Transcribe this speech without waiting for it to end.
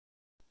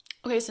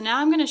Okay, so now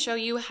I'm going to show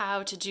you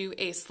how to do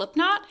a slip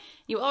knot.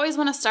 You always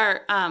want to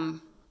start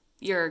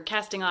your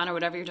casting on or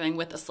whatever you're doing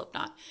with a slip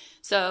knot.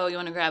 So you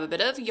want to grab a bit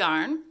of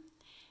yarn,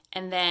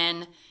 and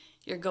then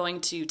you're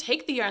going to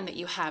take the yarn that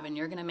you have and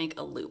you're going to make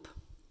a loop.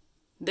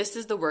 This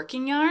is the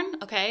working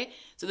yarn, okay?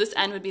 So this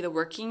end would be the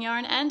working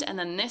yarn end, and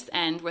then this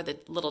end where the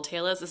little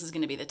tail is, this is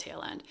going to be the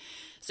tail end.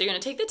 So you're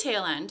going to take the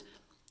tail end,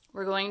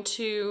 we're going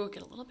to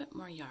get a little bit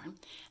more yarn,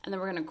 and then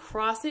we're going to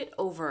cross it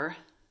over.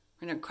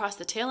 We're going to cross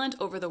the tail end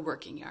over the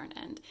working yarn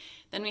end.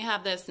 Then we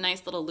have this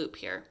nice little loop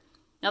here.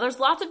 Now there's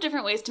lots of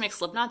different ways to make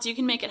slip knots. You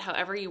can make it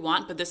however you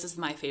want, but this is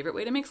my favorite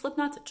way to make slip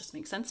knots. It just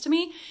makes sense to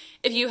me.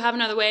 If you have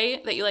another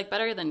way that you like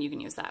better, then you can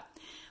use that.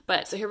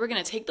 But so here we're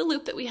going to take the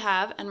loop that we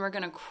have and we're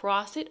going to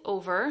cross it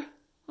over.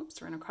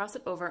 Oops, we're going to cross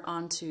it over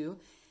onto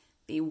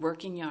the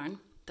working yarn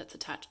that's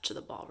attached to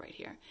the ball right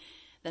here.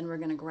 Then we're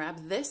going to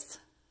grab this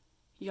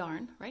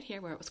yarn right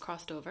here where it was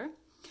crossed over,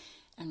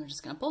 and we're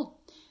just going to pull.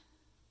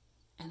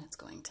 And it's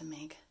going to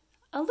make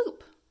a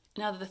loop.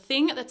 Now the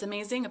thing that's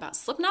amazing about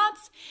slip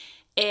knots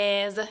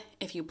is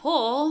if you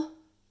pull,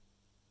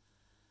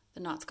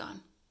 the knot's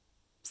gone.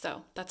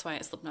 So that's why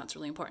a slip knot's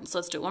really important. So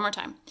let's do it one more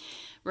time.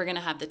 We're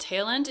gonna have the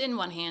tail end in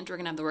one hand, we're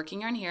gonna have the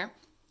working yarn here,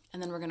 and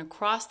then we're gonna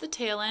cross the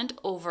tail end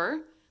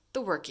over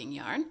the working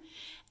yarn.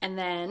 And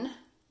then,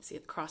 see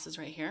the cross is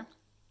right here.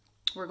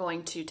 We're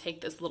going to take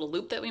this little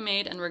loop that we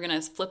made and we're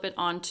gonna flip it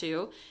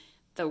onto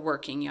the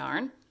working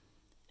yarn.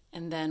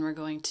 And then we're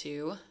going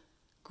to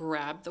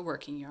grab the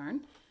working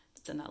yarn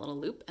that's in that little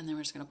loop, and then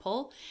we're just gonna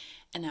pull,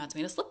 and now it's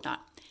made a slip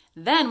knot.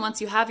 Then once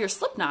you have your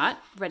slip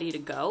knot ready to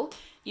go,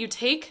 you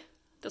take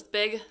this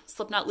big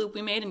slip knot loop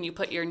we made and you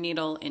put your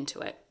needle into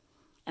it.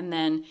 And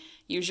then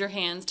use your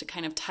hands to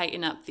kind of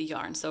tighten up the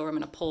yarn. So I'm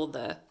gonna pull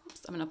the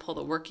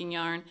working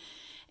yarn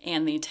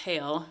and the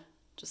tail,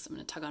 I'm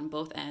gonna tug on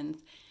both ends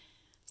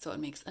so it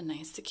makes a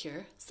nice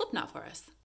secure slip knot for us.